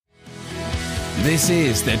This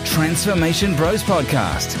is the Transformation Bros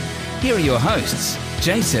Podcast. Here are your hosts,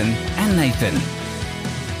 Jason and Nathan.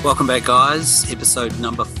 Welcome back, guys. Episode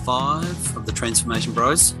number 5 of the Transformation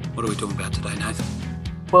Bros. What are we talking about today, Nathan?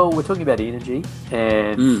 Well, we're talking about energy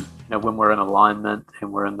and when we're in alignment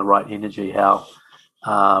and we're in the right energy, how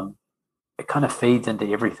it kind of feeds into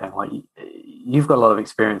everything. Like you've got a lot of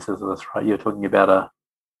experiences with this, right? You're talking about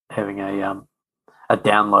having a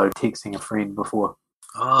download, texting a friend before.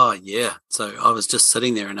 Oh, yeah. So I was just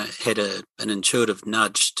sitting there and I had an intuitive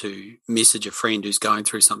nudge to message a friend who's going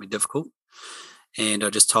through something difficult. And I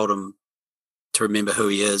just told him to remember who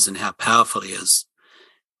he is and how powerful he is.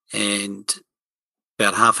 And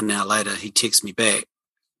about half an hour later, he texts me back,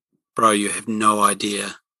 "Bro, you have no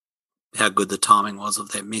idea how good the timing was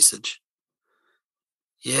of that message."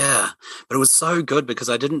 Yeah, but it was so good because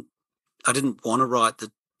I didn't want to write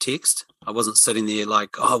the text. I wasn't sitting there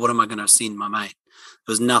like, oh, what am I going to send my mate?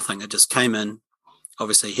 There was nothing. It just came in.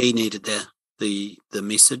 Obviously, he needed the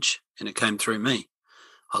message, and it came through me.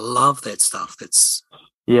 I love that stuff. That's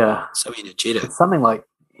so energetic. It's something like,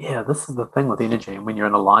 this is the thing with energy, and when you're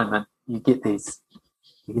in alignment, you get these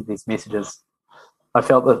messages. I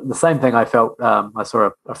felt the same thing. I felt. I saw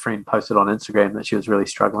a friend posted on Instagram that she was really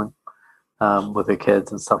struggling with her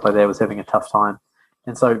kids and stuff like that. Was having a tough time,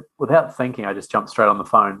 and so without thinking, I just jumped straight on the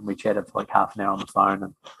phone. We chatted for like half an hour on the phone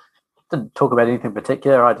and didn't talk about anything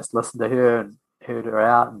particular. I just listened to her and heard her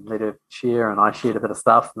out and let her share, and I shared a bit of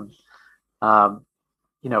stuff, and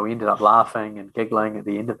we ended up laughing and giggling at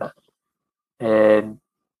the end of it. And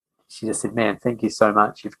she just said, "Man, thank you so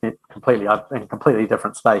much. I'm in a completely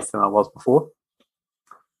different space than I was before."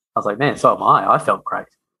 I was like, "Man, so am I. I felt great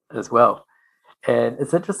as well." And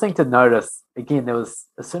it's interesting to notice, again, as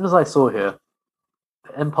soon as I saw her,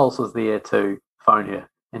 the impulse was there to phone her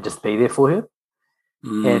and just be there for her.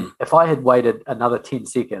 And if I had waited another 10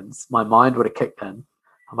 seconds, my mind would have kicked in and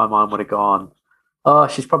my mind would have gone, "Oh,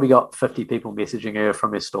 she's probably got 50 people messaging her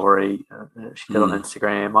from her story. She did on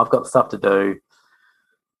Instagram. I've got stuff to do.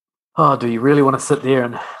 Oh, do you really want to sit there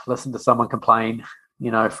and listen to someone complain,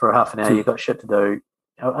 for half an hour? You've got shit to do."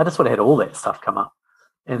 I just would have had all that stuff come up.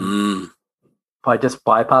 And by just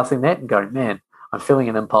bypassing that and going, "Man, I'm feeling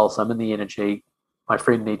an impulse. I'm in the energy. My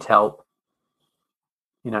friend needs help."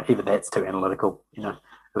 Even that's too analytical. It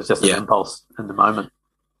was just an impulse in the moment.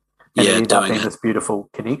 And it ended up being this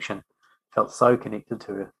beautiful connection. Felt so connected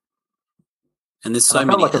to her. And there's so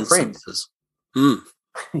many instances.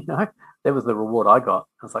 That was the reward I got.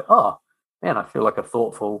 I was like, "Oh, man, I feel like a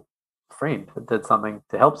thoughtful friend that did something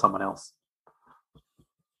to help someone else."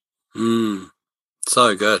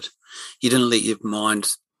 So good. You didn't let your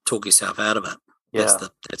mind talk yourself out of it. Yeah.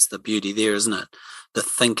 That's the beauty there, isn't it? The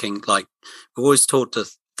thinking, like we're always taught to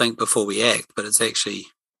think before we act, but it's actually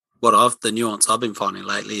the nuance I've been finding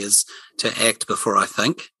lately is to act before I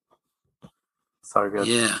think. So good.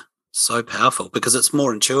 Yeah, so powerful because it's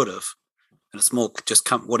more intuitive and it's more just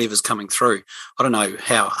whatever's coming through. I don't know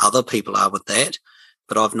how other people are with that,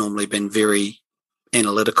 but I've normally been very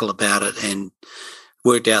analytical about it and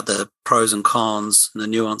worked out the pros and cons and the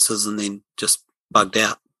nuances and then just bugged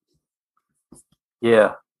out.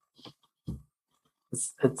 Yeah.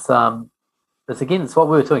 It's what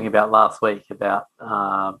we were talking about last week about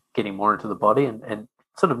getting more into the body and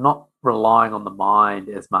sort of not relying on the mind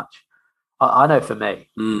as much. I know for me,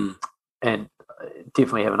 and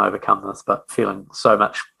definitely haven't overcome this, but feeling so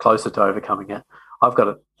much closer to overcoming it, I've got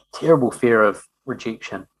a terrible fear of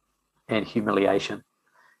rejection and humiliation.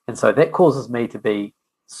 And so that causes me to be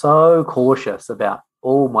so cautious about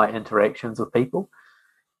all my interactions with people.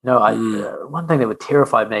 One thing that would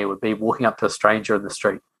terrify me would be walking up to a stranger in the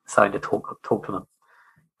street, starting to talk to them.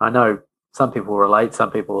 I know some people will relate, some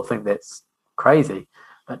people will think that's crazy,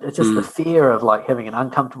 but it's just the fear of like having an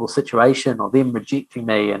uncomfortable situation or them rejecting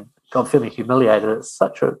me and God feeling humiliated. It's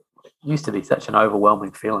used to be such an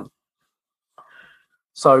overwhelming feeling.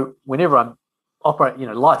 So whenever I'm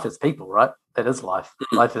operating, life is people, right? That is life.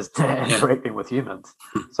 Life is interacting with humans.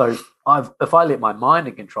 So if I let my mind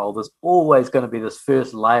in control, there's always going to be this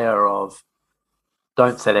first layer of,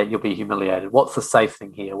 "Don't say that, you'll be humiliated. What's the safe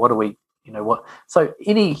thing here? What do we, what?" So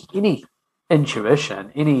any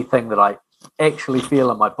intuition, anything that I actually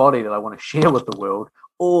feel in my body that I want to share with the world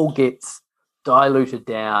all gets diluted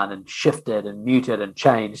down and shifted and muted and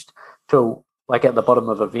changed till like at the bottom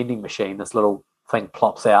of a vending machine, this little thing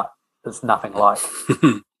plops out. There's nothing like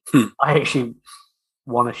I actually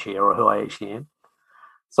want to share or who I actually am.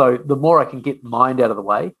 So the more I can get mind out of the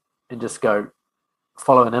way and just go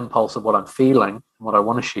follow an impulse of what I'm feeling and what I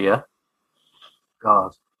want to share,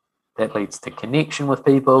 God, that leads to connection with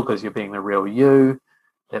people because you're being the real you.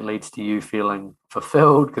 that leads to you feeling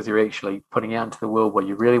fulfilled because you're actually putting out into the world what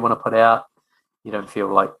you really want to put out. You don't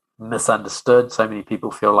feel like misunderstood. So many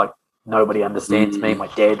people feel like nobody understands me. My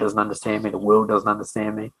dad doesn't understand me. The world doesn't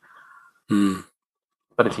understand me.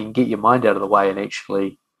 But if you can get your mind out of the way and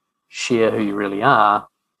actually share who you really are,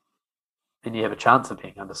 then you have a chance of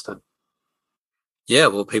being understood. Yeah,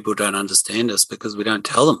 well, people don't understand us because we don't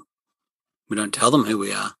tell them. We don't tell them who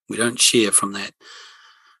we are. We don't share from that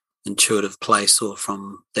intuitive place or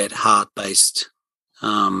from that heart-based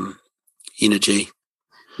energy.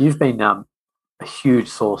 You've been a huge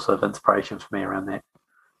source of inspiration for me around that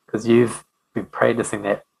because you've been practicing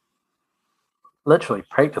that, literally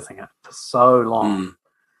practicing it for so long.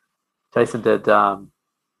 Jason did a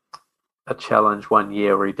challenge one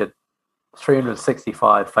year where he did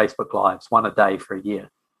 365 Facebook Lives, one a day for a year.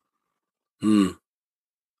 And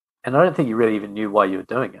I don't think you really even knew why you were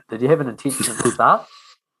doing it. Did you have an intention at the start?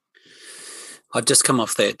 I'd just come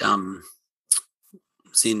off that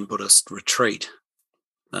Zen Buddhist retreat,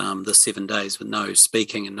 the 7 days with no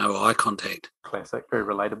speaking and no eye contact. Classic, very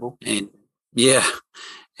relatable. And yeah,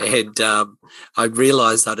 I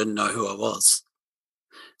realised I didn't know who I was.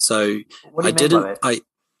 So what do you mean by that?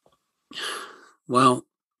 Well,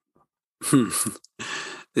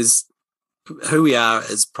 there's who we are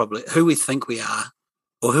is probably who we think we are,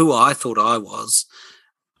 or who I thought I was,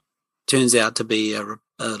 turns out to be a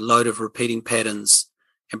load of repeating patterns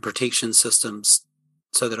and protection systems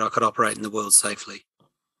so that I could operate in the world safely.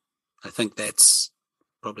 I think that's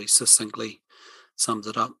probably succinctly sums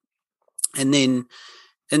it up. And then,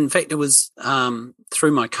 in fact, it was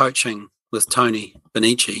through my coaching with Tony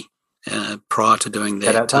Benici prior to doing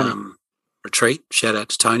that retreat. Shout out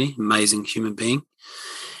to Tony, amazing human being.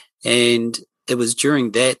 And it was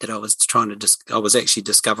during that I was trying to I was actually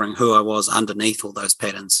discovering who I was underneath all those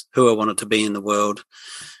patterns, who I wanted to be in the world,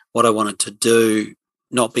 what I wanted to do,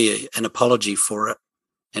 not be an apology for it,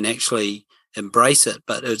 and actually embrace it.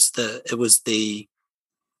 But it was the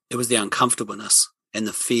uncomfortableness and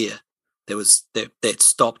the fear that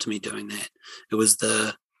stopped me doing that. It was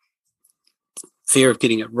the fear of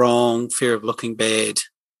getting it wrong, fear of looking bad,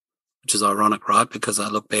 which is ironic, right? Because I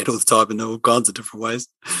look bad all the time in all kinds of different ways.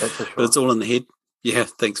 That's for sure. But it's all in the head. Yeah,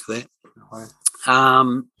 thanks for that.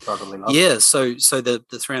 Yeah, so the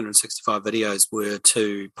 365 videos were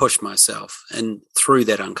to push myself and through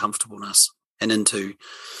that uncomfortableness and into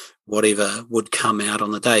whatever would come out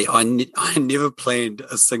on the day. I never planned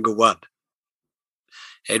a single one.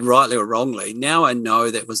 And rightly or wrongly, now I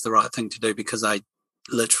know that was the right thing to do because I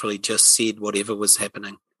literally just said whatever was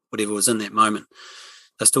happening, whatever was in that moment.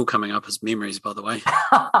 They're still coming up as memories, by the way.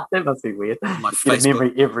 That must be weird. My Facebook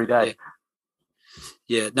memory every day.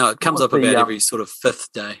 Yeah. No, it comes up about every sort of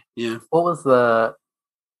fifth day. Yeah. What was was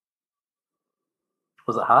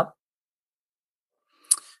it hard?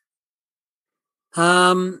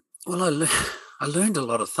 Well, I learned a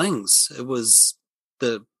lot of things. It was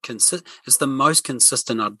it's the most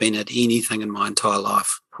consistent I'd been at anything in my entire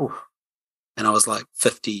life. Oof. And I was like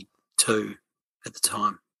 52 at the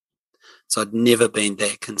time. So I'd never been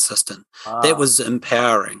that consistent. That was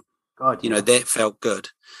empowering. God, yeah. That felt good.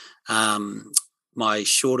 My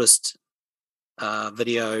shortest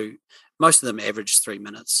video, most of them averaged 3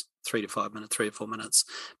 minutes, 3 to 5 minutes, 3 to 4 minutes.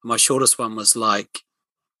 My shortest one was like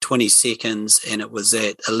 20 seconds, and it was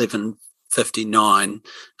at 11:59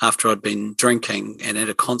 after I'd been drinking and at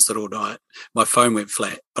a concert all night. My phone went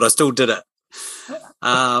flat, but I still did it.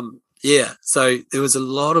 Yeah, so there was a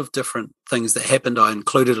lot of different things that happened. I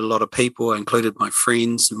included a lot of people. I included my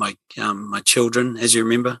friends and my children, as you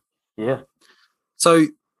remember. Yeah. So,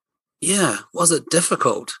 yeah, was it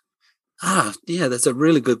difficult? Yeah, that's a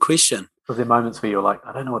really good question. Was there moments where you're like,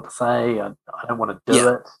 I don't know what to say. I don't want to do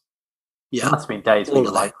it. Yeah. There must have been days where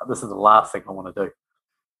you're like, this is the last thing I want to do.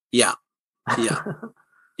 Yeah. Yeah.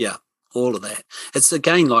 Yeah. All of that. It's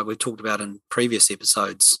again, like we talked about in previous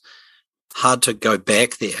episodes, hard to go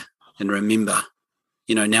back there and remember.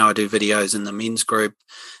 Now I do videos in the men's group.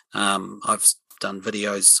 I've done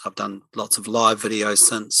videos. I've done lots of live videos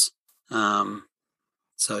since.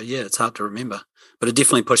 So yeah, it's hard to remember, but it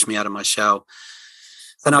definitely pushed me out of my shell.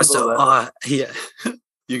 And I still, yeah,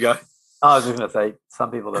 you go. I was just going to say,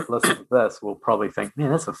 some people that listen to this will probably think,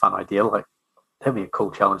 man, that's a fun idea. Like, that'd be a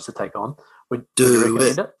cool challenge to take on. Would you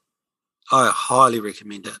recommend it? I highly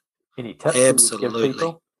recommend it. Any tips Absolutely. You would give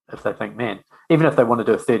people if they think, man, even if they want to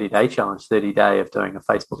do a 30-day challenge, 30-day of doing a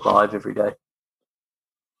Facebook Live every day?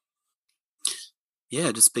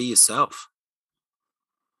 Yeah, just be yourself.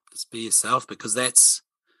 Just be yourself, because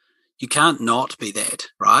you can't not be that,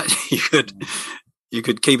 right? You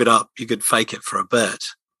could keep it up. You could fake it for a bit.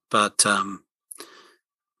 But,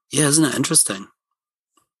 yeah, isn't it interesting?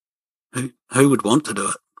 Who would want to do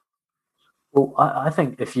it? Well, I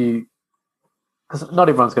think because not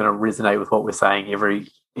everyone's going to resonate with what we're saying every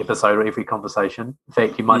episode or every conversation. In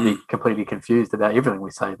fact, you might be completely confused about everything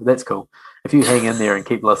we say, but that's cool. If you hang in there and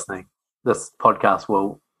keep listening, this podcast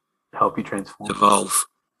will help you transform. Evolve.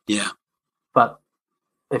 Yeah. But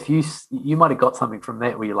if you might have got something from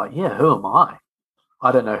that where you're like, yeah, who am I?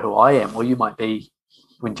 I don't know who I am. Or you might be,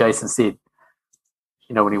 when Jason said,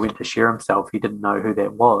 when he went to share himself, he didn't know who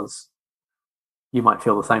that was. You might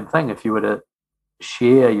feel the same thing if you were to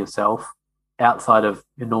share yourself outside of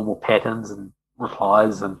your normal patterns and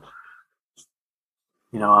replies and,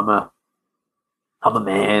 I'm a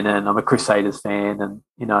man and I'm a Crusaders fan and,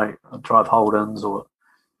 I drive Holdens or,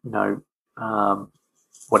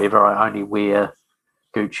 whatever, I only wear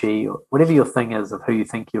Gucci or whatever your thing is of who you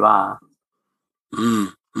think you are.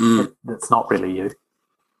 That's not really you.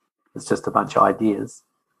 It's just a bunch of ideas.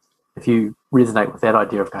 If you resonate with that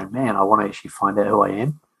idea of going, man, I want to actually find out who I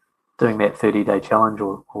am, doing that 30-day challenge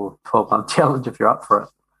or 12-month challenge, if you're up for it,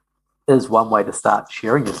 is one way to start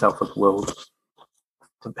sharing yourself with the world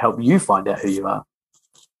to help you find out who you are.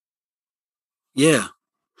 Yeah.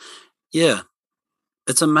 Yeah.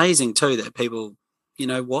 It's amazing too that people,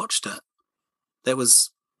 watched it. That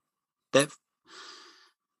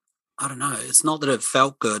I don't know. It's not that it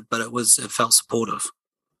felt good, but it felt supportive.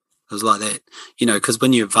 It was like that, because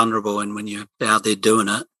when you're vulnerable and when you're out there doing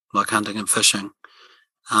it, like hunting and fishing,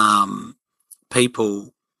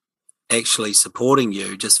 people actually supporting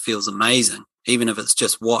you just feels amazing, even if it's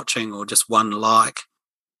just watching or just one like.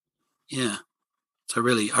 Yeah. So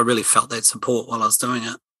I really felt that support while I was doing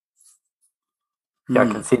it. Yeah, I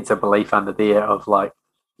can sense a belief under there of like,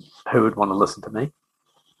 who would want to listen to me?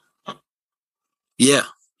 Yeah.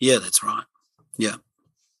 Yeah, that's right. Yeah.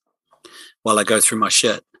 While I go through my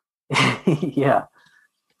shit. Yeah.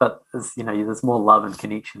 But there's more love and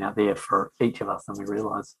connection out there for each of us than we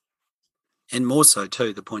realise. And more so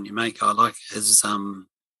too, the point you make, I like is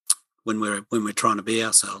when we're trying to be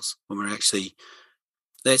ourselves, when we're actually,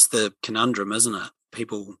 that's the conundrum, isn't it?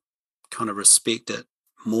 People kind of respect it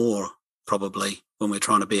more probably when we're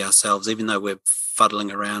trying to be ourselves, even though we're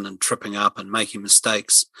fuddling around and tripping up and making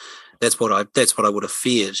mistakes. That's what I would have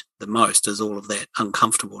feared the most, is all of that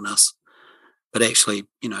uncomfortableness. But actually,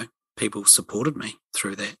 people supported me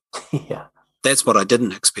through that. Yeah. That's what I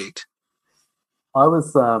didn't expect. I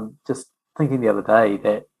was just thinking the other day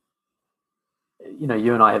that,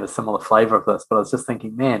 you and I have a similar flavour of this, but I was just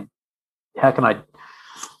thinking, man, how can I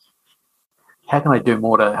do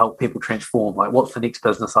more to help people transform? Like, what's the next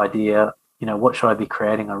business idea? What should I be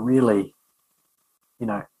creating? I really,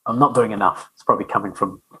 I'm not doing enough. It's probably coming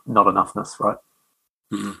from not enoughness, right?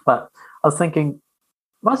 Mm-hmm. But I was thinking,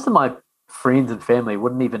 most of my friends and family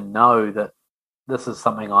wouldn't even know that this is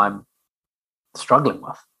something I'm struggling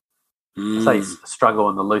with. I say struggle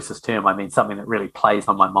in the loosest term. I mean something that really plays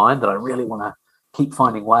on my mind that I really want to keep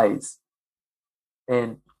finding ways.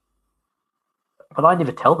 But I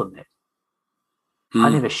never tell them that. I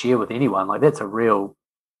never share with anyone. Like, that's a real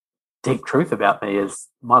deep truth about me, is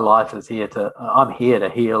my life is I'm here to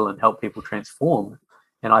heal and help people transform.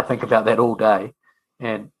 And I think about that all day.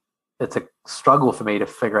 And it's a struggle for me to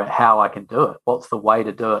figure out how I can do it. What's the way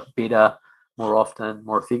to do it better, more often,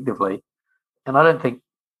 more effectively? And I don't think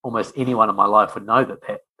almost anyone in my life would know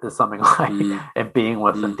that is something I am being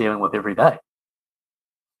with and dealing with every day.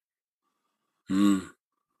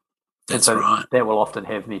 That's right. That will often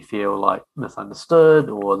have me feel like misunderstood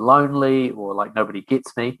or lonely or like nobody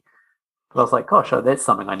gets me. But I was like, gosh, that's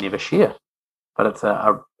something I never share. But it's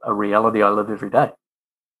a reality I live every day.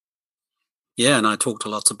 Yeah, and I talk to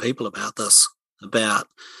lots of people about this, about,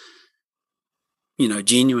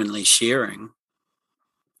 genuinely sharing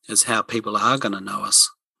is how people are going to know us,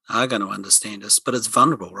 are going to understand us, but it's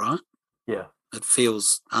vulnerable, right? Yeah. It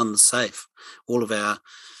feels unsafe. All of our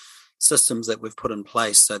systems that we've put in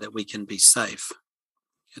place so that we can be safe,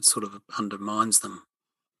 it sort of undermines them.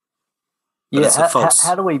 But it's a false.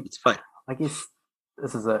 How do we, it's fake. I guess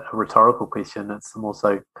this is a rhetorical question. I'm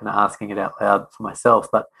also kind of asking it out loud for myself,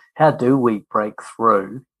 but how do we break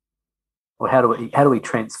through, or how do we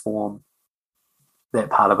transform that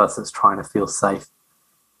part of us that's trying to feel safe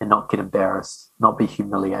and not get embarrassed, not be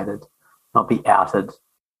humiliated, not be outed?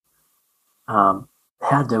 How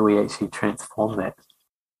do we actually transform that?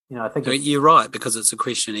 I think you're right, because it's a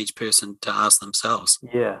question each person to ask themselves.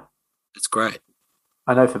 Yeah. It's great.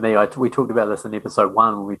 I know for me, we talked about this in episode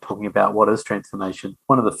 1 when we were talking about what is transformation.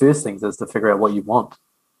 One of the first things is to figure out what you want.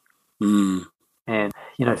 And,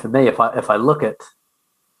 for me, if I look at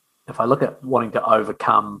wanting to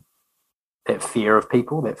overcome that fear of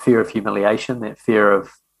people, that fear of humiliation, that fear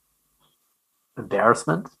of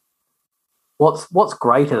embarrassment, what's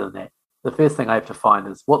greater than that? The first thing I have to find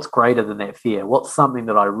is what's greater than that fear? What's something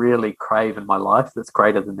that I really crave in my life that's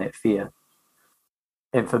greater than that fear?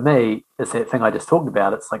 And for me, it's that thing I just talked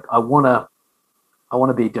about. It's like I want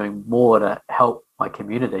to be doing more to help my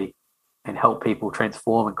community and help people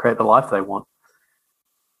transform and create the life they want.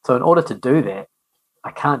 So in order to do that,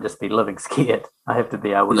 I can't just be living scared. I have to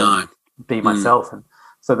be able to be myself. And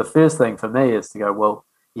so the first thing for me is to go, well,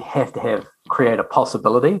 you have to create a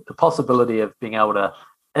possibility, the possibility of being able to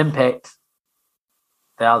impact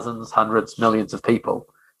thousands, hundreds, millions of people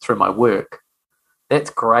through my work. That's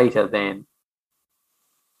greater than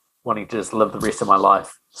wanting to just live the rest of my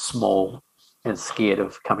life small and scared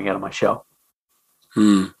of coming out of my shell.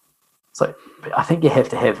 So I think you have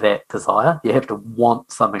to have that desire. You have to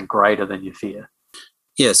want something greater than your fear.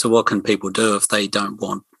 Yeah, so what can people do if they don't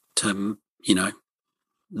want to,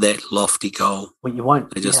 that lofty goal? Well, you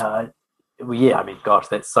won't. They just, I mean, gosh,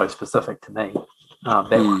 that's so specific to me.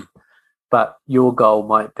 That one. But your goal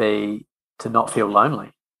might be to not feel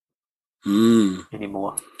lonely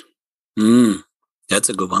anymore. That's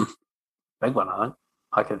a good one. Big one, I think.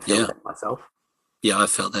 I can feel that myself. Yeah, I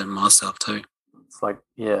felt that in myself too. It's like,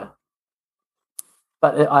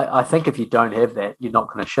 But I think if you don't have that, you're not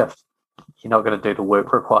going to shift. You're not going to do the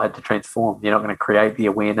work required to transform. You're not going to create the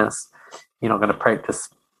awareness. You're not going to practice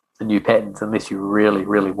the new patterns unless you really,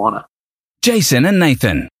 really want it. Jason and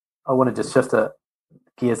Nathan. I want to just shift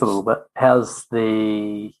gears a little bit. How's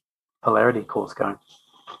the polarity course going?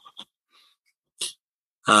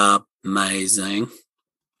 Amazing.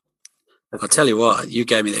 I'll tell you what, you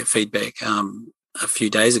gave me that feedback a few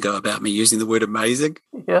days ago about me using the word amazing.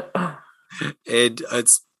 Yeah. And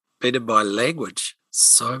it's bettered my language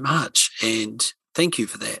so much. And thank you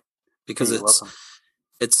for that, because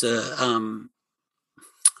it's I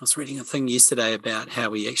was reading a thing yesterday about how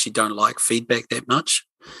we actually don't like feedback that much.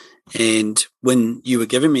 And when you were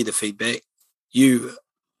giving me the feedback, you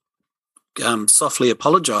softly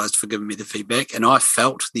apologized for giving me the feedback, and I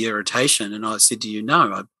felt the irritation, and I said to you,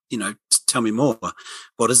 tell me more.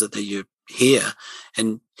 What is it that you hear?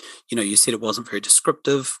 And, you said it wasn't very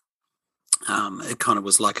descriptive. It kind of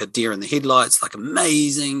was like a deer in the headlights, like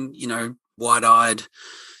amazing, wide-eyed.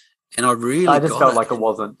 And I just felt like it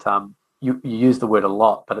wasn't, you use the word a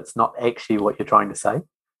lot, but it's not actually what you're trying to say.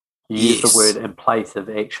 You use the word in place of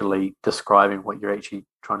actually describing what you're actually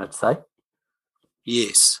trying to say.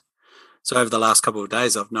 Yes. So over the last couple of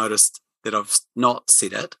days, I've noticed that I've not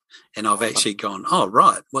said it, and I've actually gone, oh,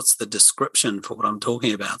 right, what's the description for what I'm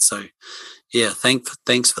talking about? So, yeah,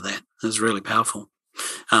 thanks for that. It was really powerful.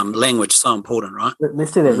 Language so important, right?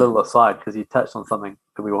 Let's do that little aside, because you touched on something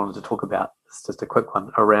that we wanted to talk about. It's just a quick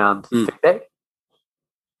one around feedback.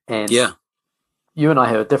 And you and I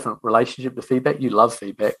have a different relationship to feedback. You love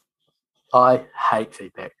feedback. I hate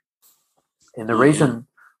feedback. And the reason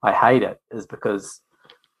I hate it is because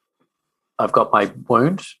I've got my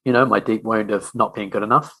wound, my deep wound of not being good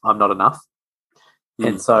enough. I'm not enough.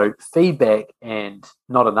 And so feedback and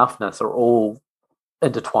not enoughness are all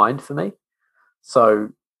intertwined for me. So,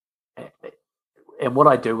 and what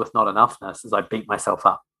I do with not enoughness is I beat myself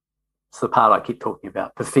up. It's the part I keep talking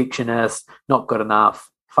about. Perfectionist, not good enough,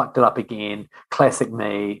 fucked it up again, classic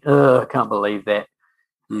me, I can't believe that.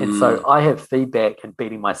 And so I have feedback and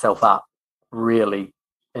beating myself up really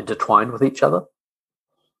intertwined with each other.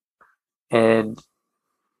 And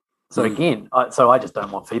so again, I just don't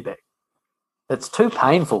want feedback. It's too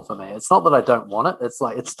painful for me. It's not that I don't want it. It's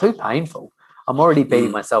like, it's too painful. I'm already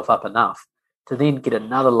beating myself up enough to then get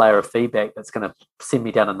another layer of feedback that's going to send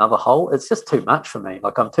me down another hole. It's just too much for me.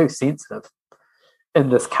 Like, I'm too sensitive in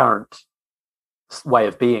this current way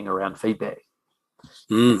of being around feedback.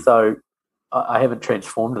 So I haven't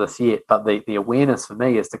transformed this yet, but the awareness for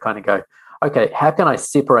me is to kind of go, okay, how can I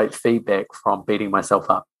separate feedback from beating myself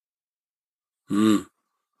up? So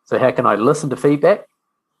how can I listen to feedback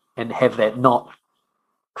and have that not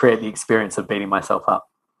create the experience of beating myself up?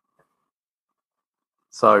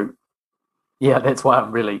 So, yeah, that's why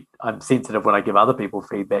I'm sensitive when I give other people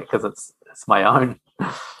feedback, because it's my own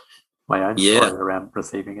story around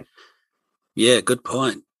receiving it. Yeah, good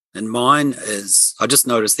point. And mine is, I just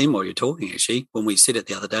noticed then while you're talking, actually, when we said it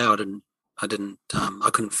the other day, I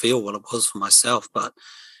couldn't feel what it was for myself. But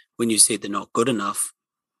when you said they're not good enough,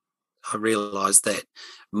 I realized that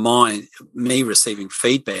me receiving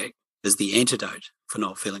feedback is the antidote for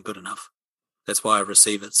not feeling good enough. That's why I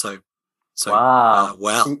receive it. So wow.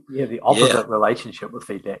 You have the opposite relationship with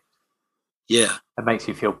feedback. Yeah. It makes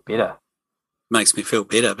you feel better. Makes me feel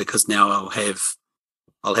better because now I'll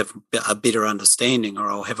have a better understanding, or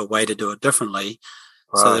I'll have a way to do it differently,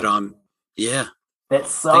 so that I'm,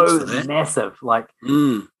 That's so massive. Like,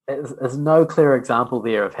 there's no clear example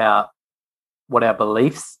there of what our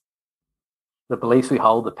beliefs, the beliefs we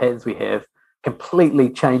hold, the patterns we have, completely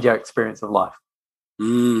change our experience of life.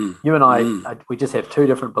 You and I, we just have two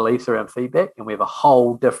different beliefs around feedback, and we have a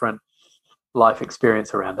whole different life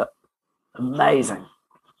experience around it. Amazing.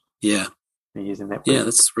 Yeah. You're using that word. Yeah,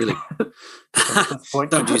 that's really...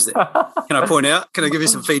 Don't use that. Can I point out? Can I give you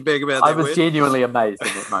some feedback about that I was word? genuinely amazed in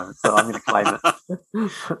that moment, so I'm going to claim it.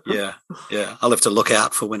 Yeah. I'll have to look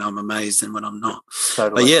out for when I'm amazed and when I'm not.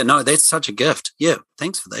 Totally. But yeah, no, that's such a gift. Yeah,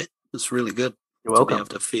 thanks for that. It's really good. You're welcome. To be able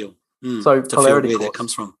to feel. So to polarity feel where course. that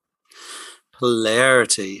comes from.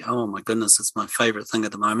 Polarity. Oh my goodness, it's my favorite thing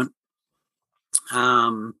at the moment.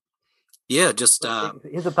 Just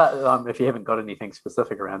here's the part. If you haven't got anything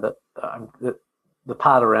specific around it, the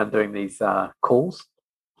part around doing these calls.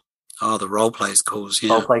 Oh, the role plays calls.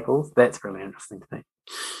 Yeah, role play calls. That's really interesting to me.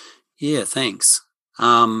 Yeah, thanks.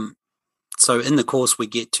 So in the course,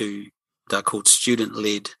 they're called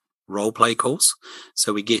student-led role play calls.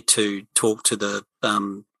 So we get to talk to the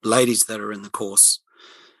ladies that are in the course.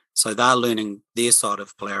 So they're learning their side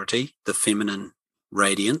of polarity, the feminine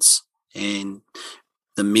radiance, and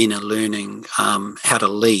the men are learning how to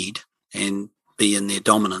lead and be in their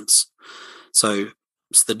dominance. So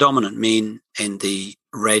it's the dominant men and the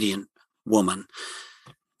radiant woman.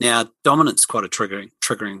 Now, dominance is quite a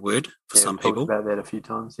triggering word for some people. We've talked about that a few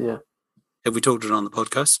times, yeah. Have we talked it on the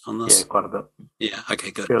podcast on this? Yeah, quite a bit. Yeah,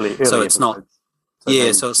 okay, good. Early so it's episodes. not,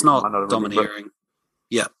 so it's not domineering.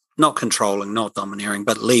 Yeah, not controlling, not domineering,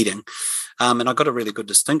 but leading. And I got a really good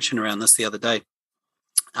distinction around this the other day.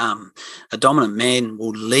 A dominant man will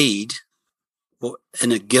lead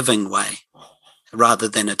in a giving way rather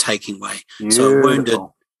than a taking way.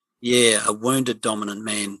 Beautiful. So a wounded dominant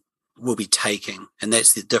man will be taking, and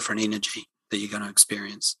that's the different energy that you're going to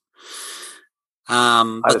experience.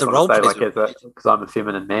 But the role plays, because I'm a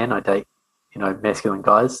feminine man, I date masculine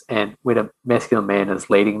guys, and when a masculine man is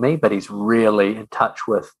leading me, but he's really in touch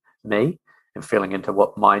with me and feeling into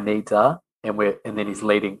what my needs are, and then he's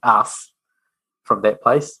leading us from that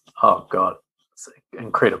place. Oh God, it's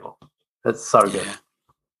incredible. It's so good.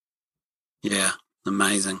 Yeah,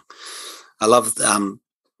 amazing. I love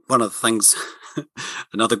one of the things.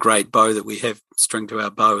 Another great bow that we have string to our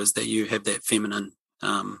bow is that you have that feminine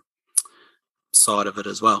side of it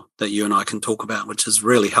as well that you and I can talk about, which is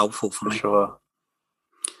really helpful for me. Sure.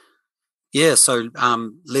 Yeah, so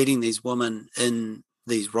leading these women in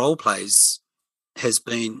these role plays has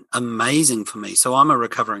been amazing for me. So I'm a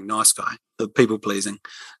recovering nice guy, the people pleasing.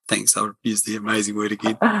 Thanks, I'll use the amazing word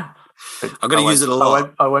again. I'm going to use it a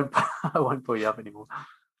lot. I won't pull you up anymore.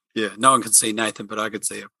 Yeah, no one can see Nathan, but I could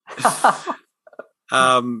see him.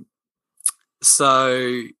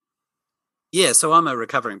 So I'm a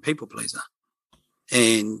recovering people pleaser.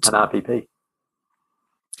 And an RPP.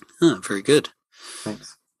 Very good.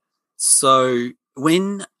 Thanks. So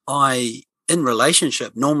when in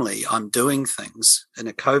relationship, normally I'm doing things in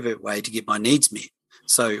a covert way to get my needs met.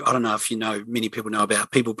 So I don't know if many people know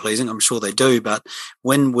about people pleasing. I'm sure they do. But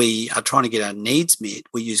when we are trying to get our needs met,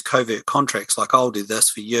 we use covert contracts like I'll do this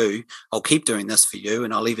for you. I'll keep doing this for you.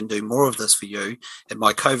 And I'll even do more of this for you. And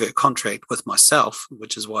my covert contract with myself,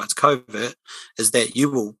 which is why it's covert, is that you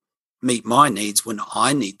will meet my needs when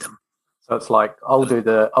I need them. So it's like I'll do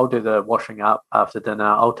the washing up after dinner.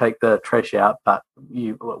 I'll take the trash out, but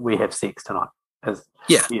we have sex tonight.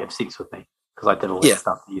 You have sex with me because I did all that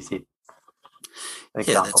stuff that you said.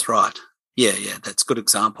 Example. Yeah, that's right. Yeah, that's a good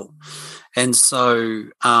example. And so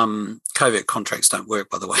covert contracts don't work,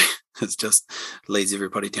 by the way. It just leads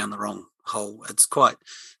everybody down the wrong hole. It's kind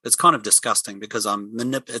of disgusting because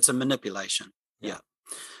it's a manipulation. Yeah.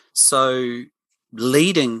 So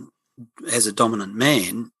leading as a dominant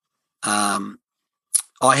man, I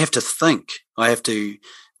have to think. I have to.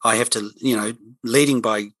 Leading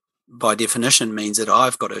by definition means that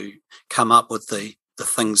I've got to come up with the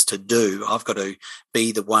things to do. I've got to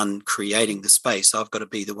be the one creating the space. I've got to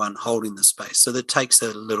be the one holding the space. So that takes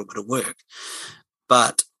a little bit of work.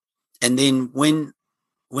 And then when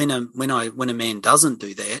a man doesn't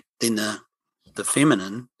do that, then the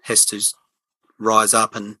feminine has to rise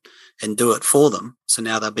up and do it for them. So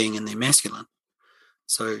now they're being in their masculine.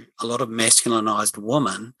 So a lot of masculinized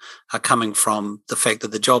women are coming from the fact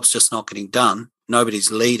that the job's just not getting done. Nobody's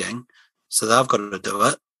leading. So they've got to do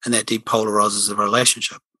it. And that depolarizes the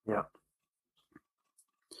relationship. Yeah.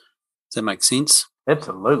 Does that make sense?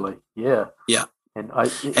 Absolutely. Yeah. Yeah. And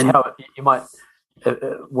how you might,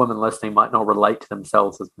 women listening might not relate to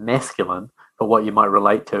themselves as masculine, but what you might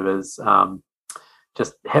relate to is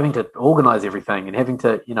just having to organize everything and having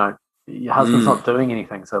to, your husband's not doing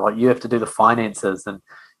anything. So like you have to do the finances and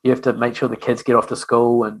You have to make sure the kids get off to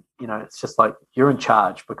school, and it's just like you're in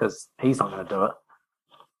charge because he's not going to do it.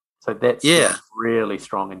 So that's really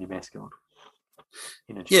strong in your masculine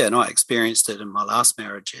energy. Yeah, and I experienced it in my last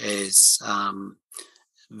marriage as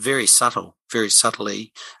very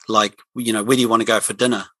subtly, like, where do you want to go for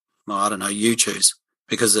dinner? Well, I don't know, you choose,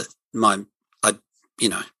 because I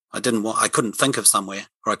couldn't think of somewhere,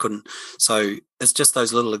 or I couldn't. So it's just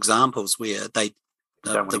those little examples where the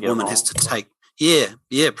woman has to take. Yeah,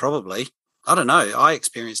 probably. I don't know. I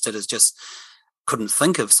experienced it as just couldn't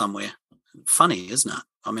think of somewhere. Funny, isn't it?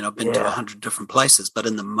 I mean, I've been to 100 different places, but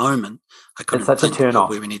in the moment, I couldn't think of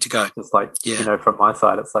where we need to go. It's like, from my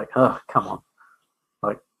side, it's like, oh, come on.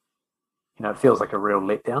 Like, it feels like a real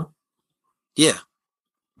letdown. Yeah.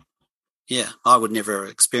 Yeah, I would never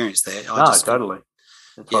experience that. Totally.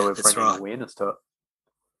 That's why we're bringing awareness to it.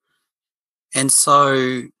 And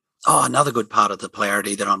so, another good part of the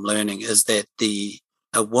polarity that I'm learning is that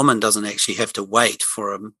a woman doesn't actually have to wait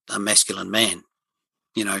for a masculine man,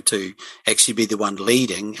 to actually be the one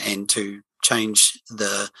leading and to change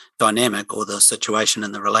the dynamic or the situation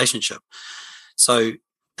in the relationship. So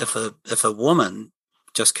if a woman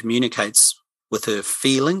just communicates with her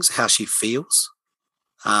feelings, how she feels,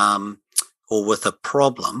 or with a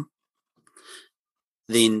problem,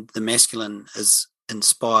 then the masculine is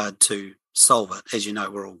inspired to solve it. As you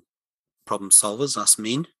know, we're all problem solvers, us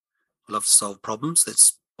men. We love to solve problems.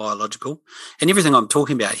 That's biological. And everything I'm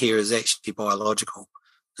talking about here is actually biological.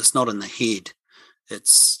 It's not in the head.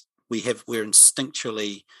 We're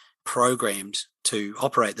instinctually programmed to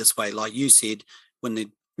operate this way. Like you said, when the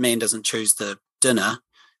man doesn't choose the dinner,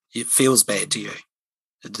 it feels bad to you.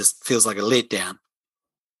 It just feels like a letdown.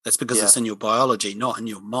 That's because it's in your biology, not in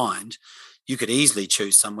your mind. You could easily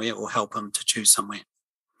choose somewhere or help him to choose somewhere.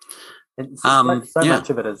 And so much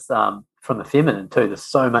of it is from the feminine too. There's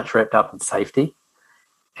so much wrapped up in safety.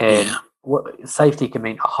 And safety can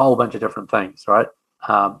mean a whole bunch of different things, right?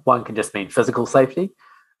 One can just mean physical safety,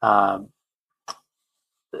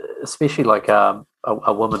 especially like a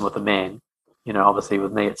woman with a man. Obviously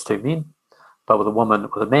with me it's two men, but with a woman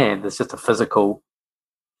with a man, there's just a physical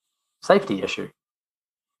safety issue.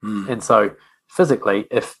 And so physically,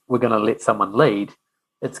 if we're going to let someone lead,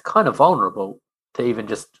 it's kind of vulnerable to even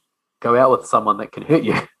just go out with someone that can hurt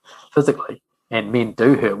you physically. And men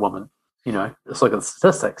do hurt women, just look at the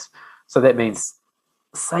statistics. So that means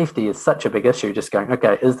safety is such a big issue, just going,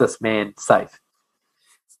 okay, is this man safe?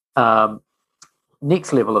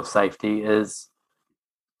 Next level of safety is,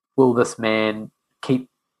 will this man keep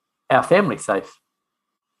our family safe?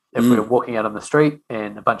 If we're walking out on the street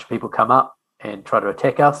and a bunch of people come up and try to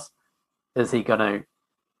attack us, is he going to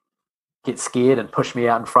get scared and push me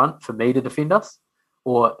out in front for me to defend us?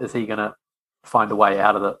 Or is he going to find a way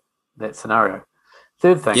out of that scenario?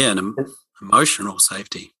 Third thing. Yeah, and emotional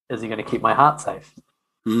safety. Is he going to keep my heart safe?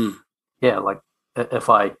 Yeah, like if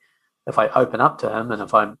I open up to him and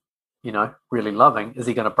if I'm, really loving, is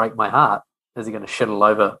he going to break my heart? Is he going to shit all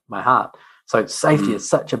over my heart? So safety is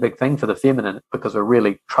such a big thing for the feminine because we're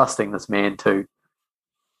really trusting this man to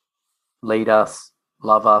lead us,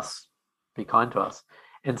 love us, be kind to us.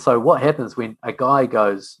 And so what happens when a guy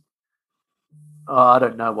goes, I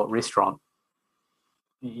don't know what restaurant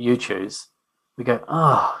you choose. We go,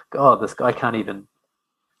 oh, God, this guy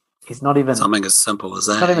he's not even... Something as simple as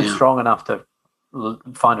that. Not even strong enough to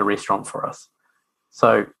find a restaurant for us.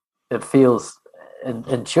 So it feels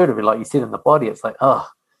intuitively, like you said, in the body, it's like,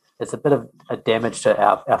 it's a bit of a damage to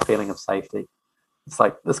our feeling of safety. It's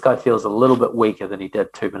like this guy feels a little bit weaker than he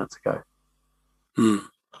did 2 minutes ago.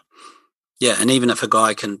 Yeah, and even if a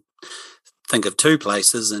guy can think of two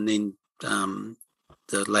places and then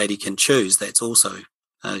the lady can choose, that's also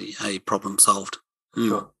a problem solved.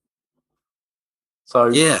 Sure. So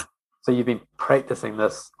you've been practicing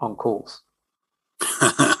this on calls.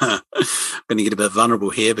 I'm going to get a bit vulnerable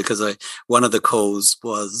here because one of the calls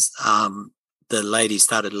was the lady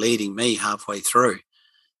started leading me halfway through,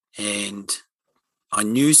 and I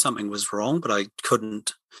knew something was wrong, but I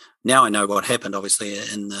couldn't. Now I know what happened, obviously,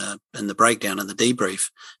 in the breakdown and the debrief.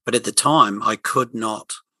 But at the time, I could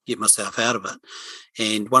not get myself out of it.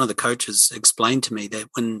 And one of the coaches explained to me that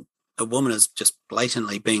when a woman is just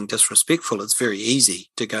blatantly being disrespectful, it's very easy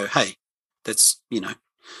to go, hey, that's,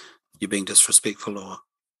 you're being disrespectful, or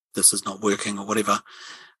this is not working, or whatever.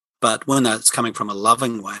 But when it's coming from a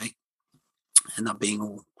loving way and they're being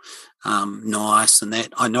all nice and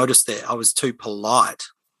that, I noticed that I was too polite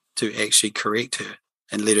to actually correct her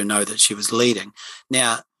and let her know that she was leading.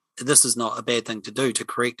 Now, this is not a bad thing to do, to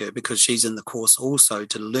correct her, because she's in the course also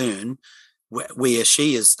to learn where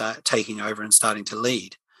she is taking over and starting to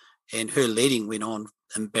lead. And her leading went on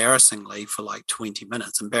embarrassingly for like 20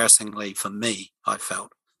 minutes. Embarrassingly for me, I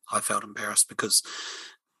felt embarrassed because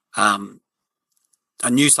I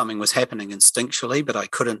knew something was happening instinctually, but I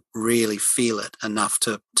couldn't really feel it enough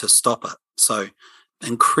to stop it. So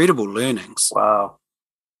incredible learnings. Wow.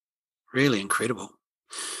 Really incredible.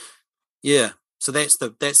 Yeah. So that's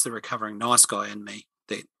the recovering nice guy in me.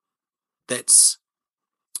 That's,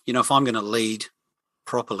 you know, if I'm going to lead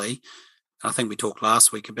properly, I think we talked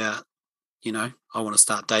last week about, you know, I want to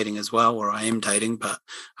start dating as well, or I am dating, but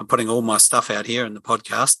I'm putting all my stuff out here in the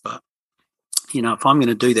podcast. But, you know, if I'm going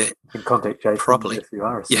to do that, You can contact Jason properly. if you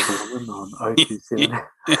are a Yeah. single woman on 027.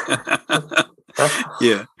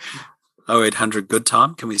 Yeah. 0800 good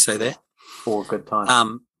time. Can we say that? For good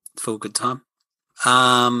time. For good time.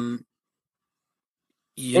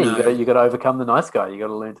 You got to overcome the nice guy. You got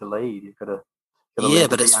to learn to lead. You got to. Yeah,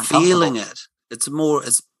 but it's feeling it. It's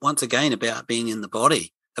once again about being in the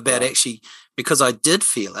body, about actually, because I did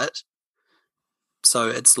feel it. So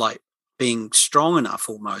it's like being strong enough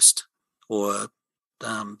almost, or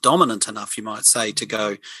dominant enough, you might say, to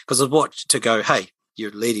go, hey,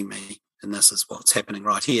 you're leading me, and this is what's happening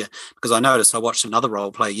right here. Because I watched another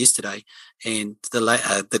role play yesterday, and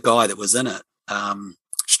the guy that was in it,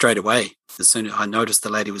 straight away, as soon as I noticed the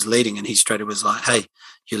lady was leading, and he straight away was like, hey,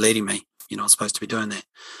 you're leading me. You're not supposed to be doing that.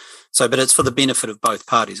 So, but it's for the benefit of both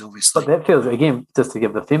parties, obviously. But that feels, again, just to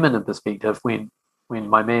give the feminine perspective, when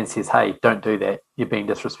my man says, hey, don't do that, you're being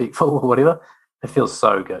disrespectful or whatever, it feels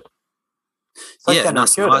so good. So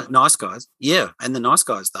nice guys. Yeah, and the nice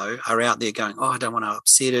guys, though, are out there going, I don't want to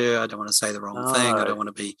upset her. I don't want to say the wrong thing. I don't want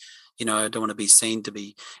to be, I don't want to be seen to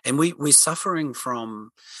be. And we're suffering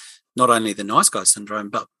from not only the nice guy syndrome,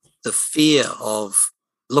 but the fear of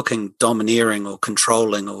looking domineering or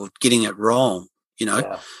controlling or getting it wrong,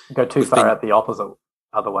 Go too far out the opposite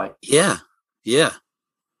other way. Yeah.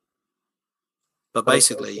 But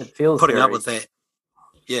basically, it feels putting up with that,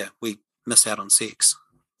 we miss out on sex.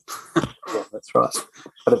 Yeah, that's right.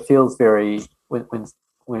 But it feels very, when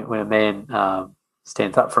a man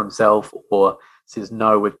stands up for himself or says,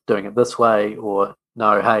 no, we're doing it this way, or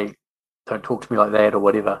no, hey, don't talk to me like that, or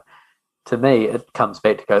whatever, to me, it comes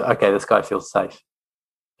back to go, okay, this guy feels safe.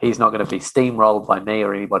 He's not going to be steamrolled by me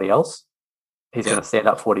or anybody else. He's going to stand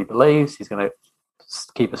up for what he believes. He's going to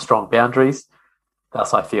keep strong boundaries.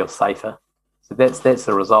 Thus, I feel safer. So that's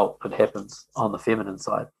the result that happens on the feminine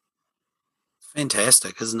side.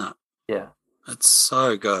 Fantastic, isn't it? Yeah. It's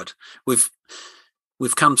so good. We've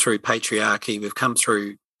come through patriarchy. We've come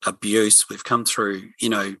through abuse. We've come through,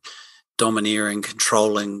 domineering,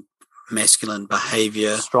 controlling, masculine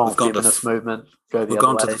behaviour. Strong feminist movement. Go the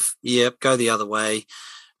other way. Go the other way.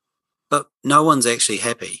 But no one's actually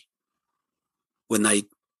happy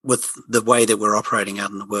with the way that we're operating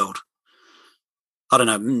out in the world. I don't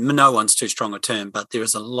know, no one's too strong a term, but there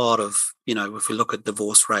is a lot of, if we look at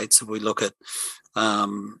divorce rates, if we look at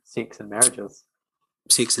sex and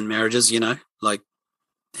marriages, like,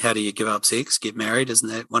 how do you give up sex? Get married, isn't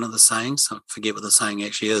that one of the sayings? I forget what the saying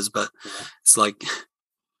actually is, but it's like,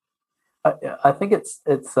 I think it's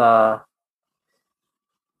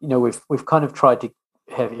we've kind of tried to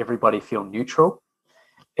have everybody feel neutral,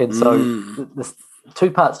 and so there's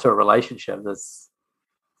two parts to a relationship. There's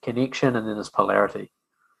connection, and then there's polarity.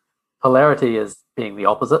 Polarity is being the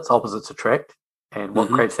opposites. Opposites attract, and what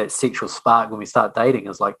creates that sexual spark when we start dating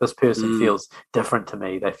is like, this person feels different to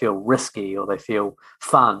me. They feel risky, or they feel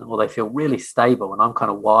fun, or they feel really stable, and I'm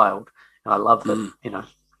kind of wild, and I love them.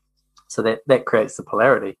 So that creates the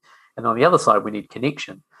polarity. And on the other side, we need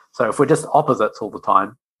connection. So if we're just opposites all the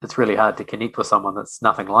time, it's really hard to connect with someone that's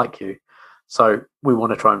nothing like you. So we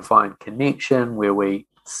want to try and find connection where we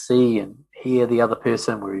see and hear the other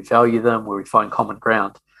person, where we value them, where we find common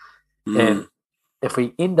ground. And if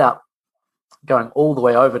we end up going all the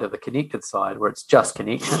way over to the connected side, where it's just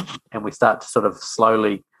connection, and we start to sort of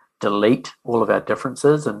slowly delete all of our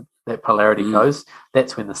differences, and that polarity goes,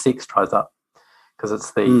 that's when the sex dries up, because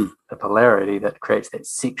it's the polarity that creates that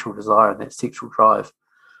sexual desire and that sexual drive.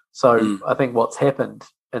 So I think what's happened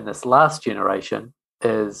in this last generation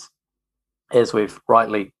is, as we've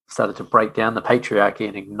rightly started to break down the patriarchy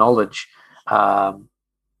and acknowledge the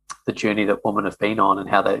journey that women have been on, and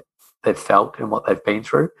how they've felt and what they've been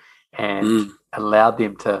through, and allowed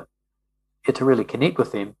them to really connect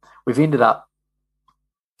with them, we've ended up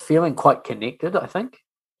feeling quite connected, I think,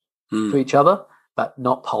 to each other, but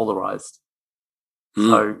not polarized.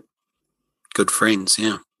 So good friends,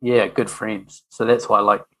 good friends. So that's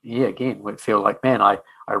why, again, we feel like, man, I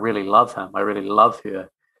really love him, I really love her,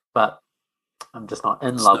 but I'm just not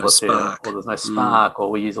in love with her, or there's no spark, or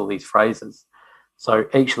we use all these phrases. So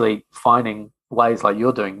actually finding ways like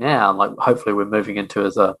you're doing now, like hopefully we're moving into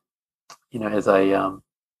as a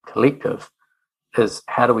collective, is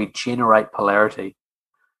how do we generate polarity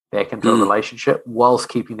back into a relationship whilst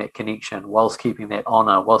keeping that connection, whilst keeping that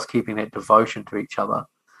honor, whilst keeping that devotion to each other.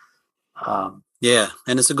 Yeah,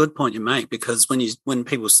 and it's a good point you make, because when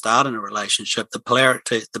people start in a relationship, the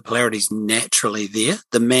polarity is naturally there.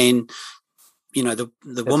 The man, the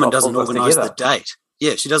woman doesn't organise the date.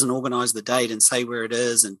 Yeah, she doesn't organise the date and say where it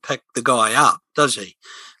is and pick the guy up, does she?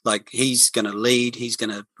 Like, he's going to lead, he's going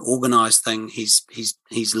to organise things,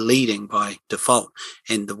 he's leading by default.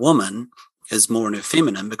 And the woman is more in her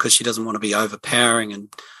feminine because she doesn't want to be overpowering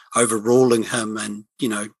and overruling him and,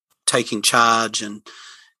 taking charge and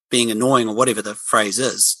being annoying, or whatever the phrase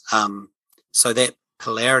is. So that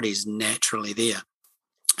polarity is naturally there.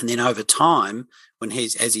 And then over time,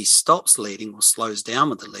 as he stops leading or slows down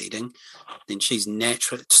with the leading, then she's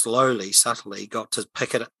naturally, slowly, subtly got to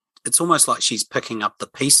pick it up. It's almost like she's picking up the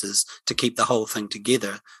pieces to keep the whole thing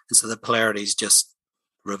together. And so the polarity is just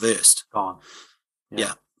reversed. Gone.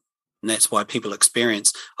 Yeah. And that's why people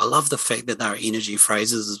experience, I love the fact that there are energy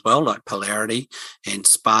phrases as well, like polarity and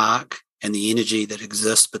spark and the energy that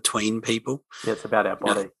exists between people. Yeah, it's about our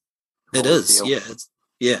body. It is.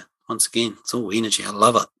 Yeah. Once again, it's all energy. I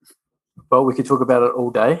love it. Well, we could talk about it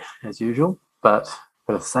all day, as usual, but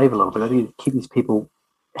got to save a little bit. I need to keep these people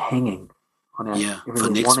hanging on our for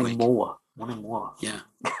next week. Wanting more. Yeah.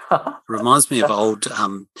 It reminds me of old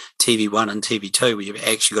TV1 and TV2 where you've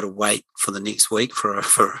actually got to wait for the next week for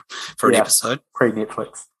an episode.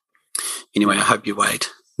 Pre-Netflix. Anyway, I hope you wait.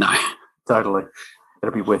 No. Totally.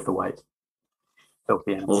 It'll be worth the wait.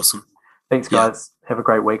 Awesome. Thanks, guys. Have a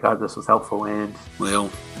great week. I hope this was helpful, and we'll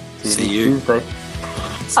see you Tuesday.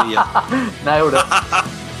 See ya. Nailed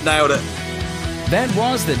it. Nailed it. That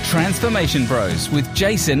was the Transformation Bros with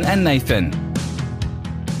Jason and Nathan.